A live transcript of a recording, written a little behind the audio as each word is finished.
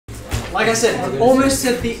like I said, we're almost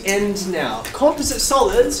at the end now. Composite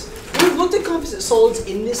solids, we've looked at composite solids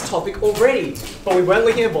in this topic already, but we weren't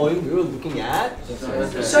looking at volume, we were looking at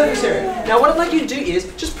surface area. Now what I'd like you to do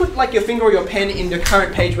is just put like your finger or your pen in the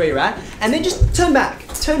current page where you're at, and then just turn back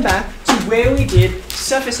to where we did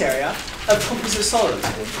surface area of composite solids.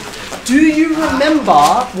 Do you remember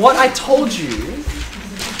what I told you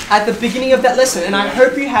at the beginning of that lesson? And I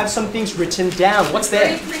hope you have some things written down. What's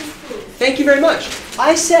there? Thank you very much.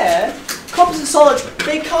 I said composite solids,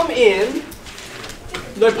 they come in,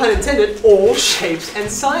 no pun intended, all shapes and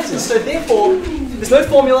sizes. So therefore, there's no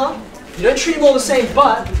formula, you don't treat them all the same,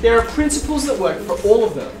 but there are principles that work for all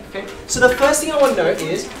of them. Okay? So the first thing I want to know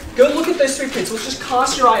is, go look at those three principles, just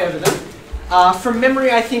cast your eye over them. From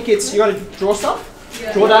memory, I think it's, you got to draw stuff.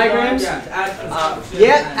 Draw diagrams.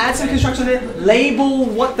 Add some construction there. Label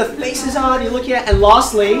what the faces are that you're looking at. And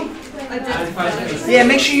lastly,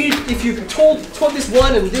 make sure you, if you've taught this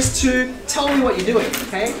one and this two, tell me what you're doing,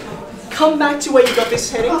 okay? Come back to where you got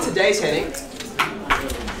this heading, today's heading.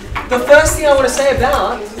 The first thing I want to say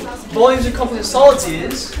about volumes of composite solids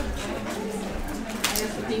is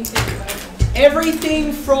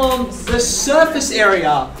everything from the surface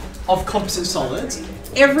area of composite solids,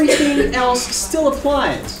 everything else still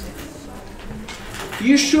applies.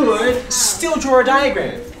 You should still draw a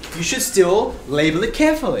diagram. You should still label it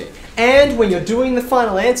carefully. And when you're doing the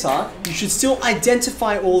final answer, you should still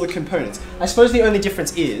identify all the components. I suppose the only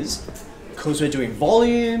difference is, because we're doing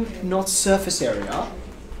volume, not surface area,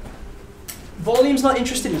 volume's not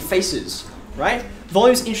interested in faces, right?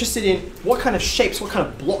 Volume's interested in what kind of shapes, what kind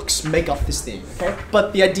of blocks make up this thing, okay?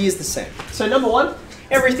 But the idea is the same. So number one,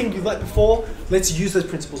 everything you learned before, let's use those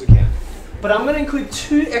principles again. But I'm going to include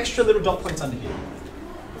two extra little dot points under here.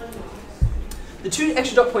 The two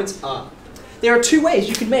extra dot points are, there are two ways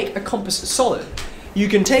you can make a composite solid. You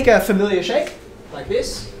can take a familiar shape, like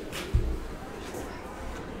this,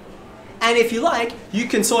 and if you like, you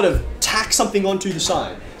can sort of tack something onto the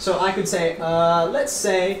side. So I could say, let's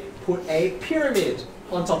say, put a pyramid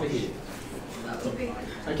on top of here.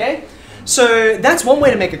 Okay? So that's one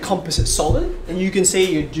way to make a composite solid, and you can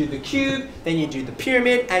see you do the cube, then you do the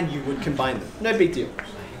pyramid, and you would combine them. No big deal.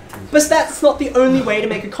 But that's not the only way to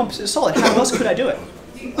make a composite solid. How else could I do it?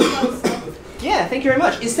 Yeah, thank you very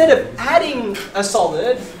much. Instead of adding a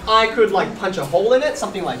solid, I could like punch a hole in it,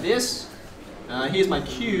 something like this. Here's my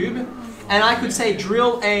cube, and I could say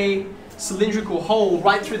drill a cylindrical hole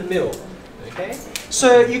right through the middle. Okay?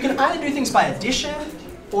 So you can either do things by addition,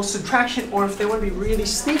 or subtraction, or if they want to be really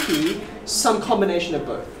sneaky, some combination of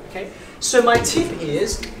both. Okay? So my tip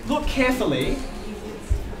is, look carefully.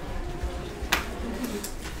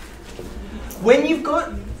 When you've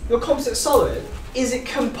got your composite solid, is it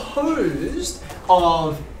composed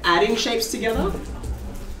of adding shapes together?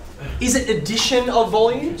 Is it addition of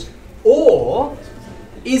volumes? Or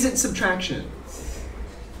is it subtraction?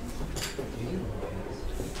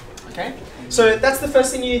 Okay? So that's the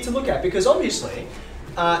first thing you need to look at, because obviously,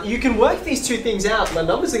 you can work these two things out, the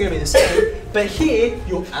numbers are going to be the same, but here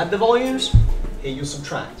you'll add the volumes, here you'll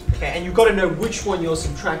subtract. Okay? And you've got to know which one you're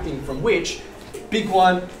subtracting from which, big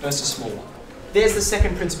one versus small one. There's the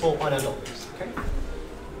second principle on our dot list. Okay?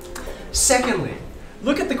 Secondly,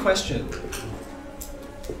 look at the question.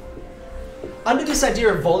 Under this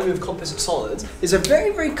idea of volume of composite solids, is a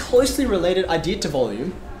very, very closely related idea to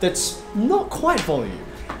volume that's not quite volume.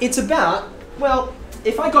 It's about, well,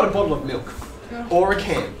 if I got a bottle of milk, or a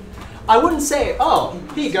can, I wouldn't say, oh,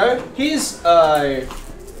 here you go, here's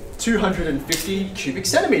 250 cubic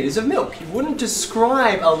centimeters of milk. You wouldn't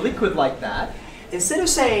describe a liquid like that. Instead of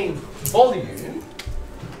saying volume,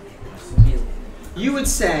 you would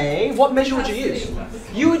say, what measure would you use?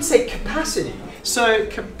 You would say capacity. So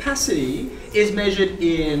capacity is measured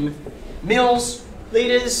in mils,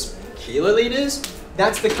 liters, kiloliters.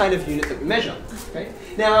 That's the kind of unit that we measure. Okay?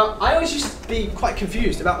 Now, I always used to be quite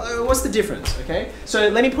confused about what's the difference, okay? So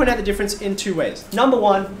let me point out the difference in two ways. Number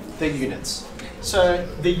one, the units. So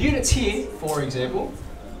the units here, for example,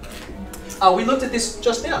 we looked at this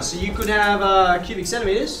just now. So you could have cubic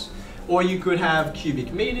centimeters, or you could have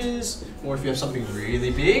cubic meters, or if you have something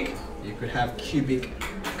really big, you could have cubic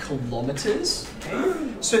kilometers.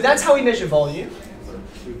 Okay? So that's how we measure volume.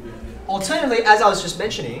 Alternatively, as I was just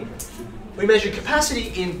mentioning, we measure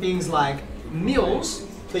capacity in things like mils,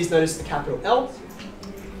 please notice the capital L,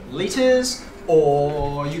 liters,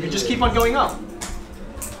 or you can just keep on going up.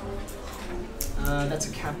 That's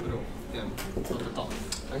a capital M on the top.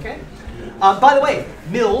 Okay? By the way,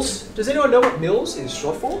 mils, does anyone know what mils is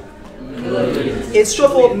short for? Milliliters. It's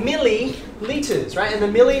short for milliliters, right? And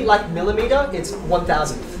the milli, like millimeter, it's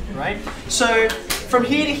 1,000th, right? So from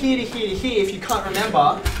here to here to here to here, if you can't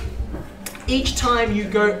remember, each time you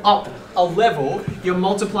go up a level, you're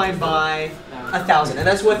multiplying by 1,000, and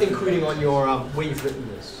that's worth including on your where you've written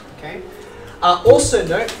this. Okay. Also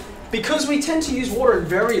note, because we tend to use water in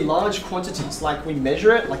very large quantities, like we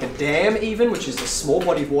measure it, like a dam even, which is a small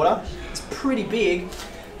body of water, it's pretty big.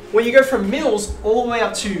 When you go from mils all the way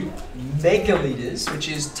up to megaliters, which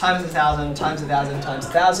is times 1,000, times 1,000, times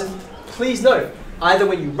 1,000, please note, either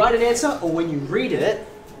when you write an answer or when you read it,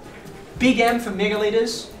 big M for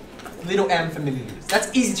megaliters, little m for milliliters. That's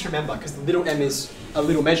easy to remember because the little m is a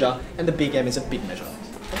little measure and the big M is a big measure.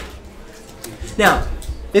 Now,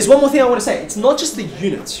 there's one more thing I want to say. It's not just the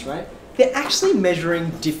units, right? They're actually measuring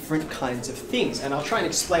different kinds of things, and I'll try and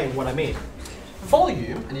explain what I mean.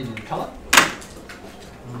 Volume, I need a new color.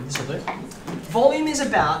 This will do. Volume is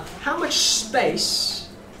about how much space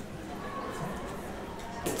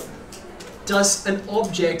does an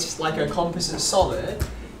object like a composite solid,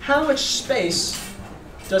 how much space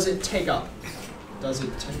does it take up? Does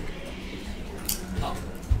it take up?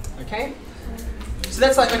 Okay? So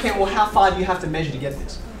that's like, okay, well, how far do you have to measure to get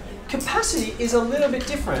this? Capacity is a little bit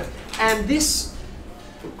different, and this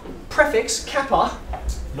prefix, kappa,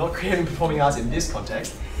 not creating performing arts in this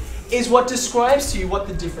context, is what describes to you what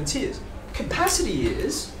the difference is. Capacity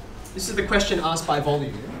is, this is the question asked by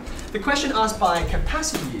volume, the question asked by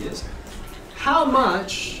capacity is, how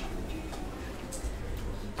much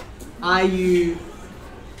are you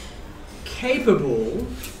capable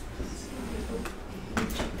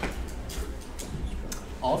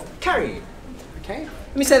of carrying? Okay,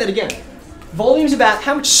 let me say that again. Volume is about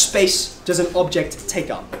how much space does an object take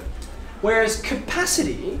up, whereas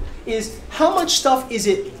capacity is how much stuff is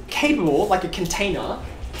it capable, like a container,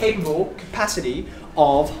 capable capacity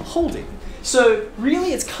of holding. So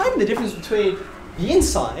really it's kind of the difference between the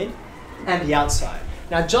inside and the outside.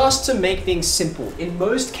 Now just to make things simple, in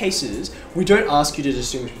most cases we don't ask you to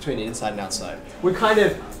distinguish between the inside and outside. We kind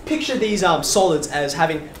of picture these solids as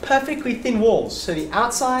having perfectly thin walls. So the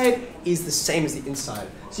outside is the same as the inside.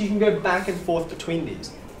 So you can go back and forth between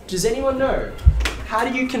these. Does anyone know, how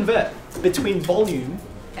do you convert between volume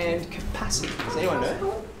and capacity? Does anyone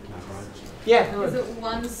know? Yeah. Is it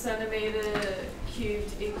 1 centimeter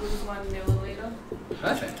cubed equals 1 milliliter?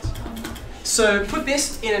 Perfect. So put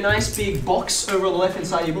this in a nice big box over on the left hand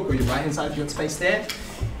side of your book, or your right hand side if you've got space there.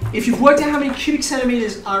 If you've worked out how many cubic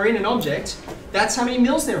centimeters are in an object, that's how many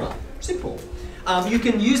mils there are. Simple. You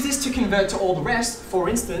can use this to convert to all the rest. For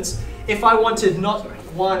instance, if I wanted not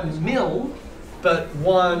 1 mil, but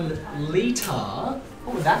 1 liter,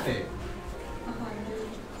 what would that be?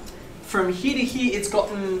 From here to here, it's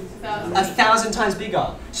gotten 1,000 times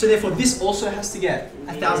bigger. So therefore, this also has to get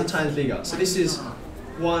 1,000 times bigger. So this is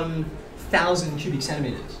 1,000 cubic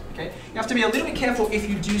centimeters. Okay? You have to be a little bit careful if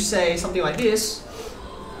you do say something like this,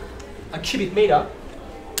 a cubic meter.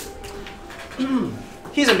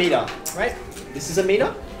 Here's a meter, right? This is a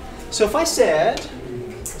meter. So if I said,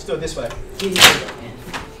 let's do it this way. Can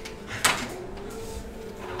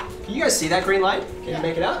you guys see that green line? Can you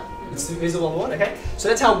make it out? It's the visible on the one, okay? So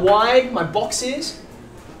that's how wide my box is.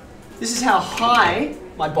 This is how high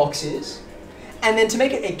my box is. And then to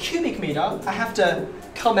make it a cubic meter, I have to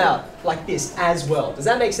come out like this as well. Does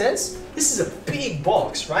that make sense? This is a big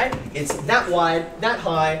box, right? It's that wide, that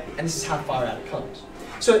high, and this is how far out it comes.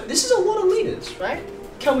 So this is a lot of liters, right?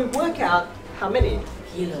 Can we work out how many?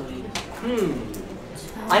 Kiloliters.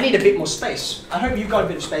 I need a bit more space. I hope you've got a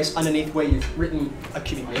bit of space underneath where you've written a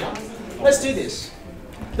cubic meter. Let's do this.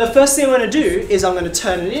 The first thing I'm going to do is I'm going to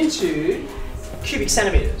turn it into cubic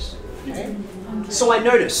centimeters. Okay? So I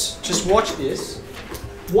notice, just watch this,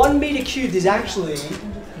 1 meter cubed is actually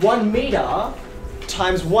 1 meter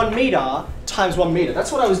times 1 meter times 1 meter.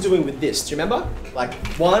 That's what I was doing with this. Do you remember? Like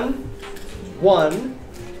 1, 1,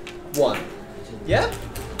 1. Yeah?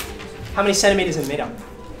 How many centimeters in a meter?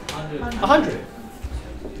 100.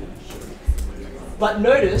 But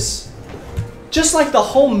notice, just like the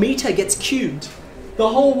whole meter gets cubed, the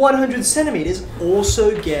whole 100 centimeters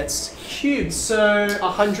also gets cubed. So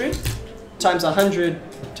 100 times 100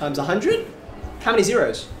 times 100? How many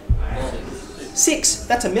zeros? 6.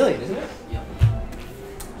 That's 1,000,000, isn't it?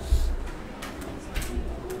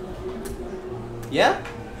 Yeah?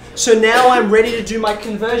 So now I'm ready to do my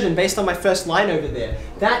conversion based on my first line over there.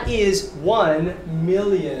 That is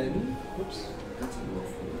 1,000,000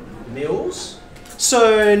 mils.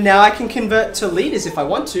 So now I can convert to liters if I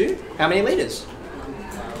want to. How many liters?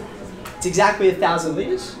 It's exactly 1,000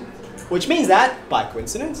 liters, which means that, by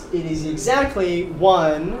coincidence, it is exactly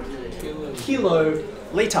 1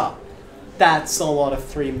 kiloliter. That's a lot of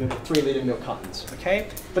 3-liter milk cartons, okay?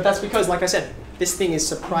 But that's because, like I said, this thing is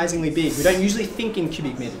surprisingly big. We don't usually think in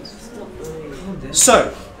cubic meters.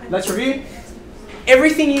 So, let's review.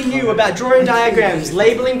 everything you knew about drawing diagrams,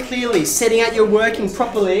 labeling clearly, setting out your working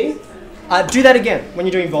properly, do that again when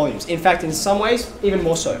you're doing volumes. In fact, in some ways, even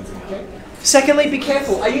more so. Okay? Secondly, be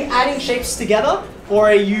careful. Are you adding shapes together or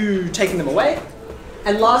are you taking them away?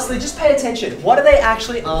 And lastly, just pay attention. What are they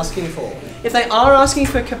actually asking for? If they are asking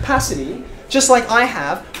for capacity, just like I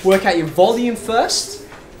have, work out your volume first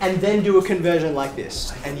and then do a conversion like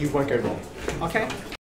this and you won't go wrong. Okay?